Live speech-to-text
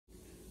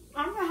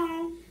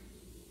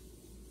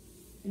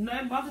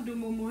Nothing about to do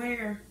Momo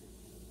hair.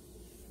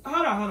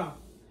 Hold on.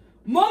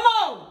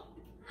 Momo!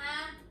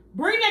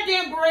 Bring that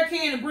damn bread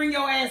can and bring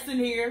your ass in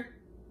here.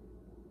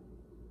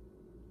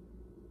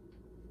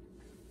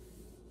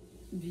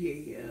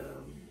 Yeah.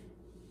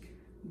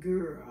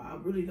 Girl, I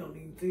really don't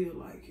even feel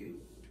like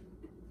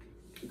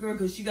it. Girl,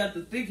 because she got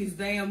the thickest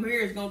damn hair.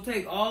 It's going to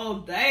take all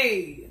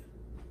day.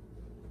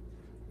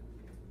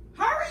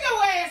 Hurry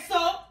your ass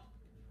up.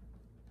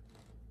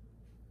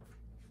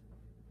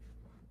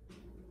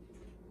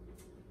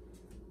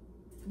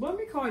 Let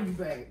me call you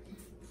back.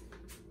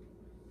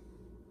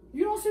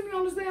 You don't see me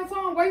on this damn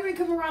phone? Why you ain't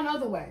coming around the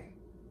other way?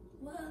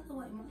 What other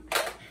way, Mom?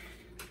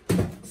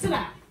 Sit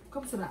down.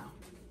 Come sit down.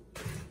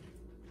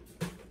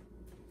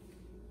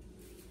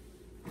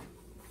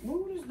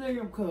 Move this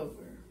damn cover.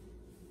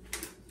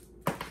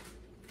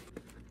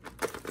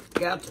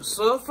 Got the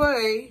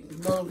Sulfate,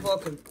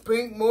 motherfucking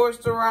pink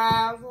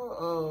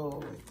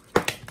moisturizer.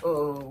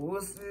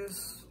 What's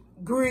this?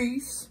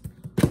 Grease.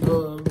 A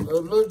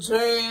little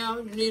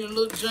jam. You need a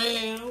little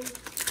jam.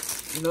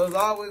 You know, there's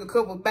always a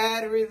couple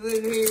batteries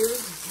in here,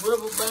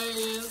 rubber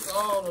bands,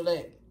 all of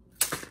that.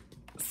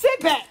 Sit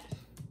back.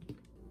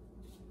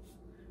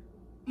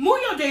 Move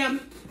your damn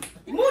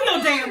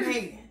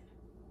hand.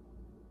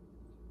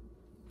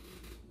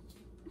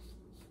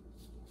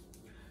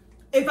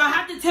 If I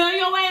have to tell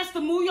your ass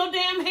to move your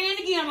damn hand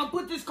again, I'm gonna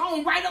put this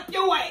comb right up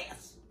your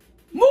ass.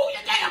 Move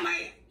your damn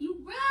hand.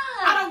 You run.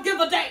 I don't give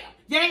a damn.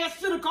 Your ass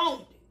should have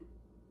combed it.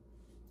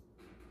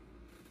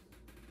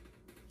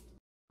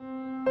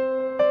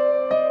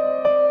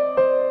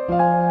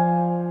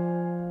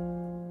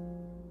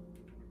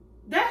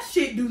 That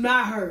shit do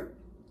not hurt.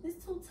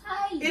 It's too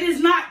tight. It is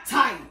not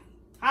tight.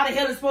 How the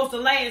hell is it supposed to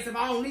last if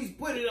I don't at least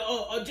put it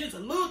just a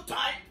little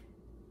tight?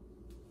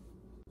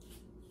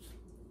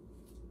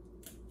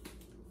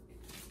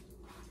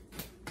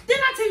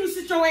 Didn't I tell you to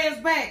sit your ass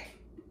back?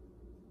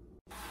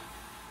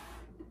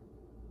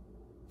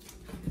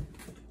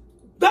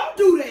 Don't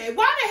do that.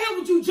 Why the hell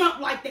would you jump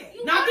like that?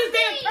 Now this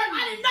damn pressure,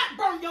 I did not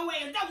burn your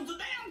ass. That was a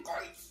damn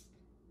grease.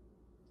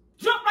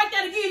 Jump like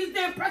that again, this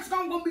damn pressure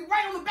gonna be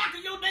right on the back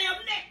of your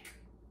damn neck.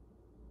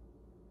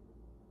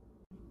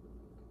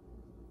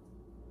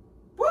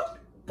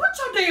 Put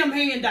your damn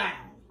hand down.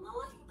 Why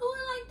you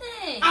doing like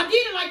that? I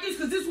did it like this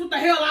because this is what the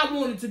hell I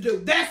wanted to do.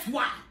 That's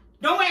why.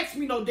 Don't ask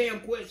me no damn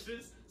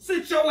questions.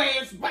 Sit your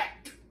ass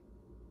back.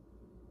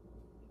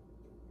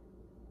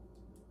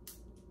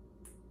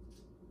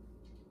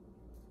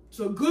 It's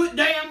a good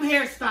damn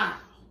hairstyle.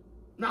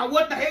 Now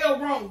what the hell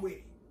wrong with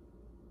it?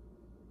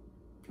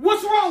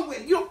 What's wrong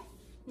with it? You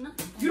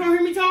don't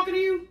hear me talking to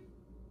you?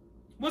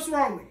 What's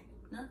wrong with it?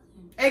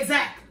 Nothing.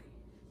 Exactly.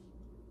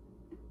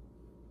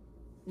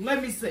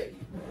 Let me see.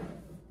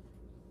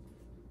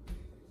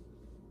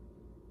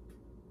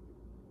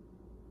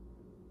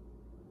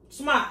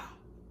 Smile.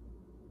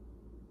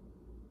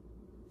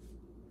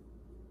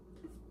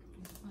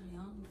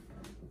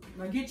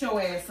 Now get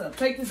your ass up.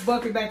 Take this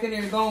bucket back in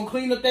there and go and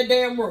clean up that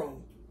damn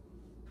room.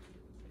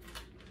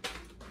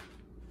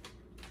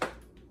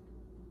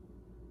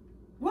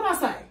 What'd I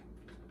say?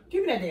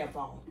 Give me that damn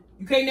phone.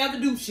 You can't never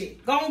do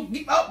shit. Go on,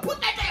 put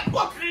that damn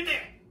bucket in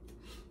there.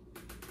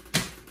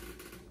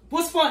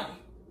 What's funny?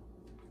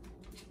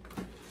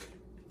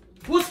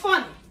 What's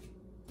funny?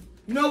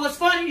 You know what's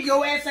funny?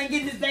 Your ass ain't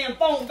getting this damn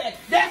phone back.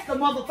 That's the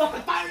motherfucking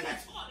thing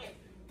that's funny.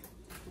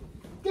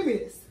 Give me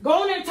this.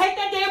 Go in there and take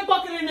that damn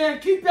bucket in there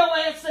and keep your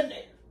ass in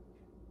there.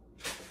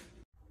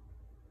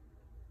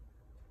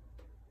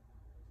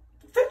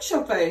 Fix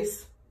your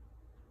face.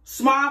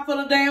 Smile for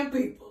the damn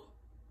people.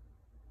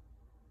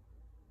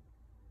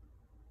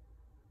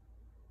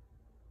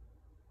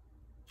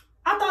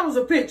 I thought it was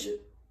a picture.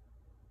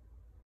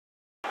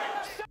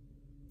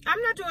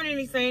 I'm not doing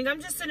anything. I'm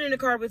just sitting in the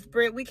car with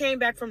Britt. We came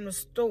back from the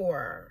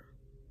store.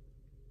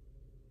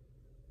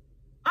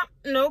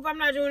 Nope, I'm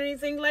not doing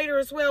anything later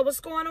as well. What's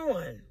going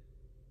on?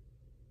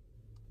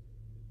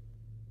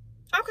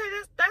 Okay,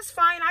 that's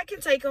fine. I can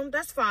take them.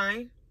 That's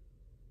fine.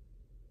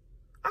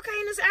 Okay,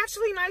 and it's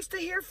actually nice to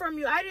hear from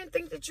you. I didn't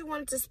think that you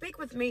wanted to speak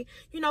with me,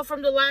 you know,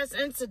 from the last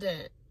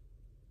incident.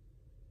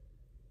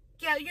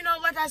 Yeah, you know,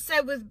 like I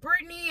said, with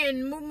Brittany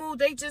and Moo,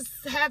 they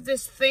just have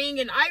this thing,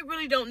 and I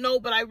really don't know,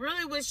 but I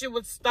really wish it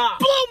would stop.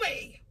 Blow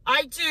me!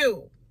 I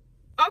do.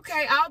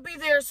 Okay, I'll be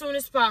there as soon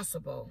as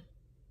possible.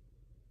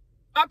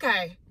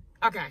 Okay.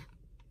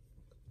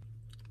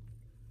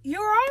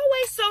 You're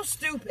always so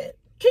stupid.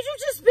 Could you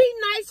just be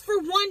nice for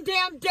one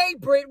damn day,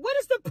 Britt? What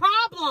is the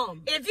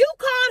problem? If you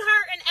called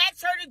her and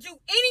asked her to do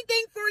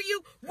anything for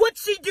you, would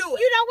she do it?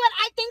 You know what?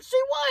 I think she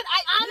would.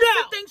 I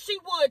honestly think she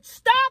would.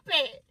 Stop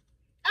it.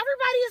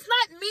 Everybody is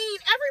not mean.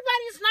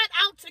 Everybody is not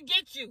out to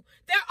get you.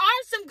 There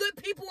are some good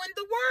people in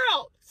the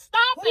world.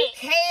 Stop it.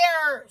 Who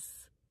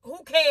cares?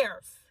 Who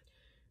cares?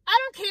 I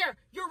don't care.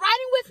 You're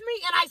riding with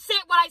me, and I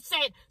said what I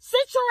said.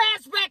 Sit your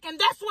ass back, and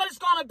that's what it's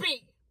going to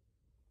be.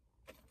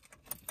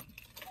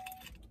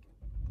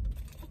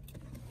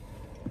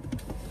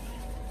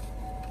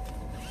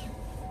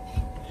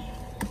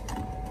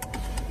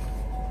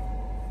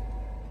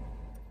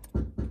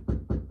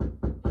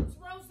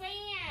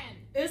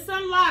 It's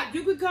unlocked.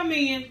 You can come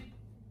in.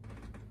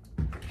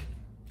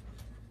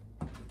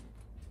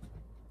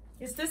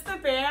 Is this the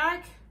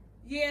bag?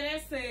 Yeah,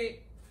 that's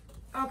it.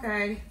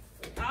 Okay.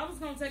 I was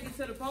going to take it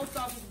to the post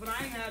office, but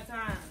I ain't had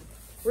time.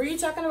 Were you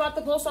talking about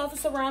the post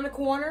office around the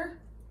corner?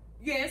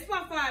 Yeah, it's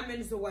about 5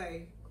 minutes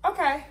away.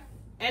 Okay.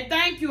 And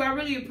thank you. I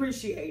really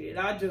appreciate it.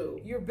 I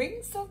do. You're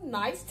being so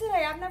nice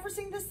today. I've never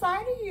seen this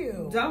side of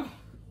you. Don't.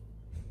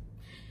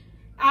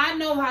 I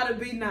know how to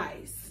be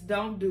nice.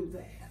 Don't do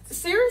that.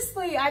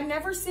 Seriously, I've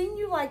never seen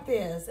you like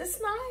this. It's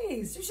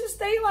nice. You should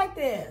stay like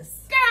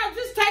this. Girl,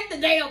 just take the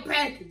damn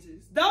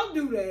packages. Don't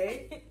do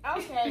that.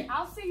 Okay,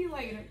 I'll see you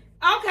later.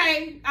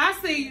 Okay, I'll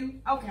see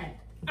you. Okay.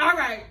 All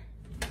right.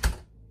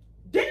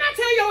 Didn't I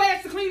tell your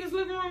ass to clean this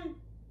living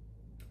room?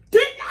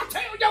 Didn't I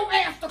tell your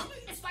ass to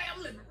clean this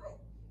damn living room?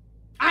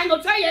 I ain't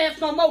gonna tell your ass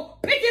no more.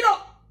 Pick it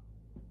up.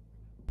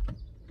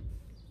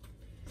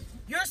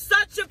 You're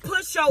such a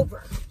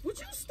pushover. Would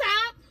you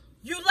stop?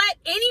 You let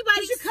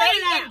anybody say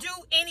or do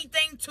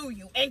anything to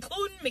you,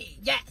 including me.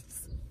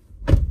 Yes.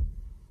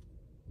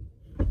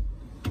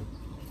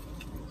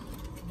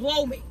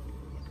 Blow me.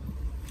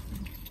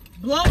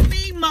 Blow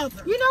me,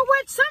 mother. You know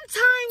what?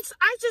 Sometimes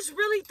I just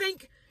really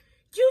think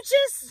you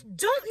just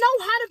don't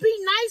know how to be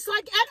nice,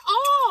 like, at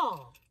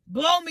all.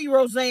 Blow me,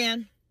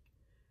 Roseanne.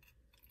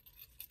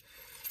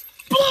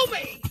 Blow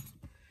me.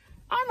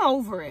 I'm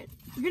over it.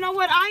 You know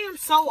what? I am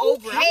so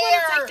over it. I'm going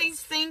to take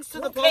these things to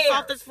the post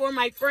office for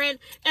my friend,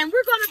 and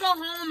we're going to go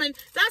home, and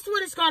that's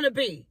what it's going to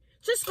be.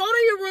 Just go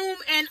to your room,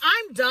 and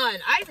I'm done.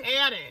 I've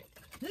had it.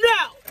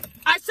 No.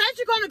 I said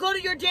you're going to go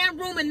to your damn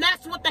room, and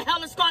that's what the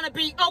hell it's going to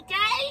be,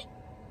 okay?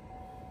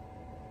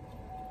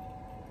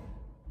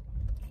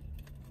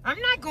 I'm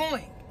not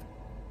going.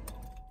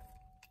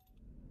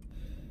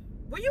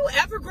 Will you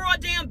ever grow a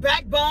damn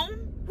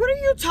backbone? What are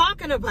you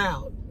talking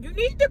about? You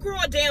need to grow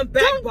a damn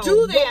backbone.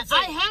 Don't do that.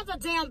 I have a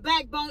damn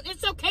backbone.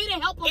 It's okay to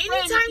help a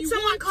friend. Anytime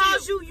someone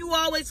calls you, you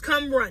always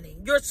come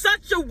running. You're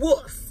such a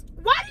wuss.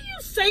 Why do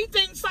you say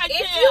things like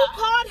that? If you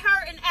called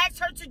her and asked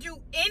her to do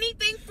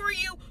anything for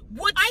you,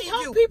 what I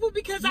help people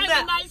because I'm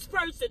a nice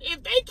person.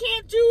 If they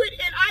can't do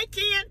it and I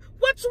can,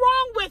 what's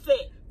wrong with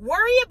it?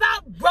 Worry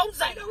about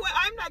Rosa. You know what?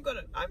 I'm not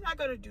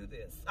gonna do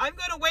this. I'm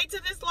gonna wait till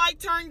this light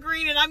turn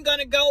green and I'm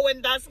gonna go,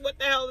 and that's what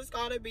the hell it's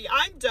gonna be.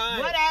 I'm done.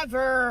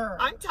 Whatever.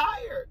 I'm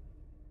tired.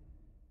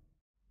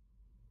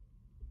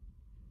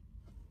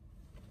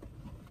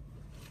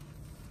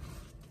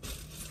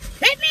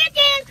 Hit me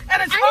again!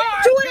 And it's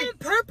I didn't do it on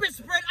purpose,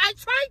 Britt. I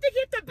tried to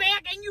get the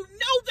bag, and you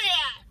know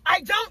that.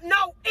 I don't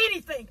know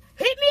anything.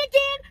 Hit me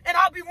again, and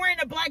I'll be wearing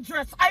a black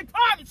dress. I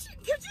promise.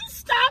 Could you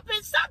stop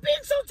it? Stop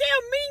being so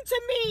damn mean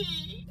to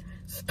me.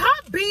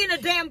 Stop being a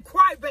damn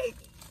crybaby.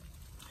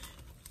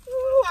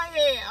 Ooh, I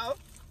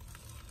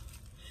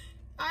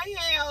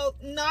have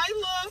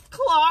Nyla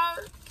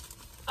Clark,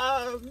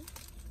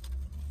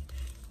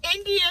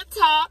 India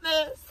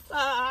Thomas.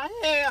 I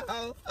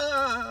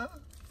have,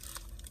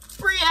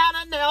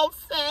 Brianna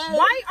Nelson.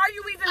 Why are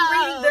you even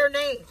reading their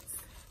names?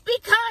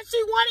 Because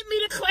she wanted me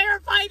to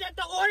clarify that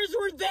the orders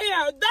were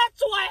there.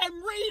 That's why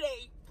I'm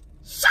reading.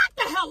 Shut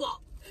the hell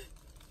up.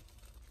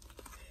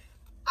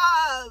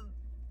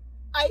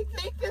 I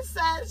think it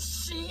says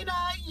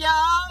Sheena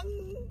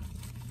Young.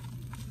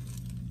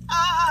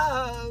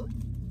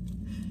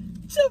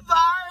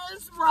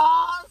 Tavares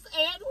Ross.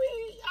 And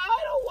I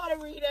don't want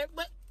to read it,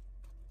 but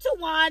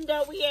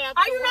Tawanda, we have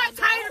Are you not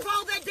tired of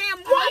all that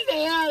damn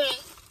writing?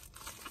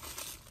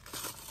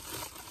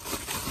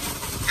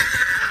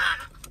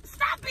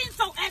 Stop being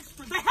so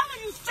extra. The hell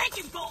are you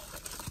thinking for?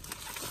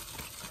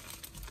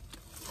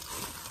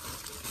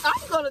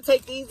 I'm going to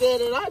take these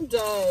in and I'm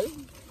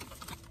done.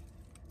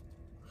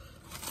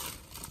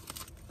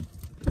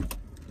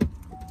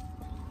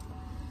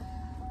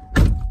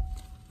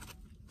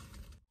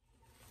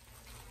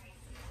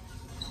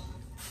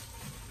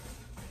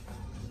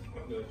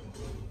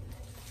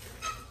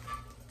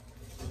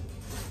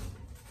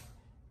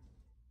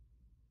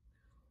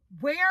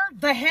 Where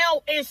the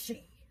hell is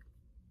she?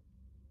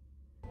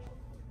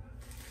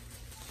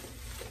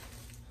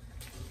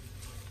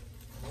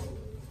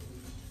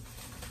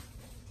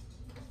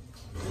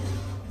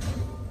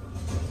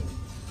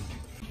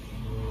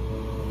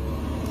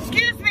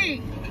 Excuse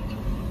me.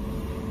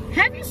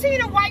 Have you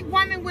seen a white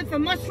woman with a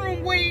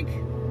mushroom wig?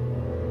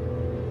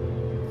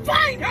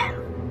 Find her!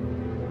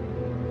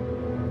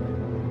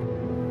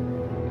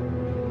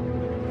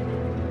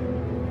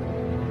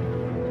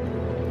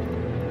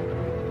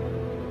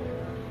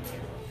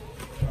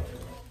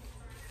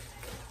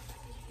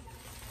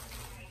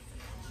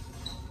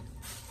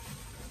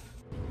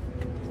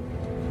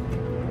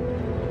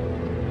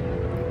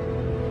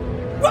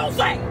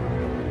 Rosie!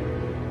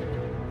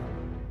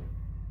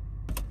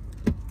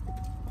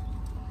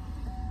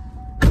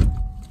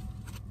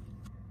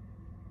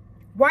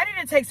 Why did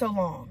it take so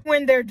long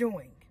when they're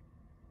doing?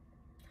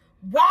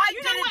 Why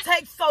did it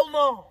take so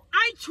long?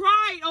 I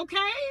tried, okay?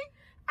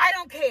 I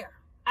don't care.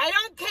 I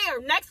don't care.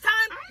 Next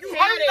time, you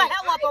hurry the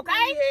hell up,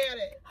 okay?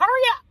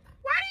 Hurry up.